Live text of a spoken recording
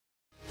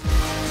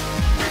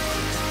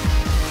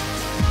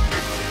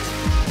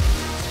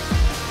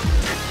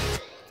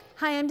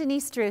Hi, I'm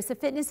Denise Druce, a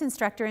fitness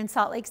instructor in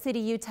Salt Lake City,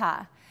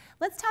 Utah.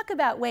 Let's talk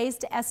about ways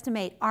to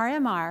estimate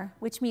RMR,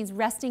 which means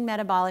resting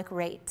metabolic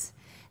rate.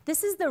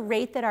 This is the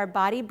rate that our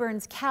body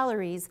burns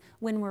calories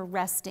when we're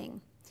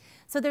resting.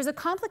 So there's a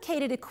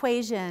complicated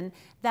equation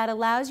that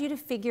allows you to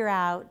figure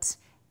out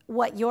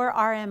what your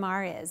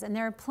RMR is. And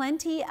there are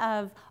plenty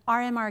of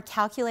RMR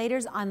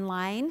calculators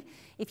online.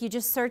 If you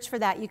just search for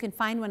that, you can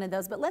find one of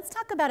those. But let's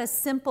talk about a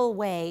simple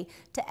way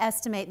to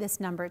estimate this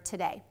number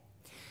today.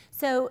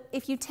 So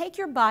if you take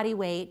your body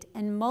weight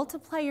and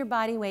multiply your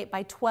body weight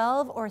by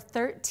 12 or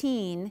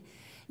 13,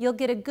 you'll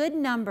get a good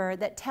number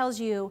that tells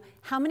you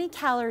how many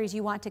calories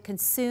you want to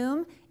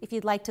consume if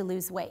you'd like to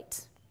lose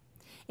weight.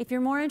 If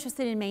you're more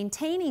interested in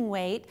maintaining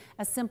weight,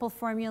 a simple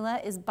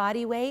formula is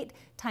body weight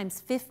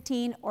times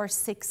 15 or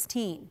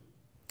 16.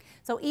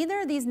 So either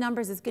of these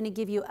numbers is going to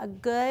give you a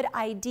good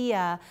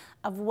idea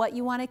of what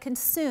you want to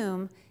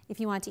consume if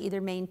you want to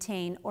either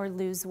maintain or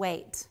lose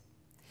weight.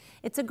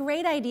 It's a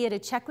great idea to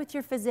check with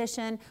your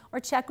physician or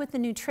check with the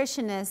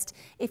nutritionist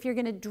if you're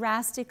going to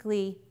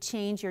drastically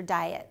change your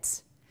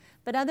diet.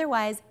 But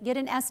otherwise, get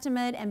an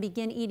estimate and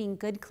begin eating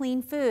good,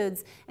 clean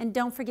foods, and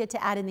don't forget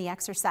to add in the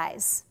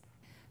exercise.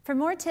 For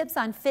more tips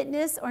on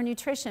fitness or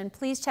nutrition,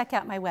 please check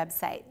out my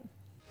website.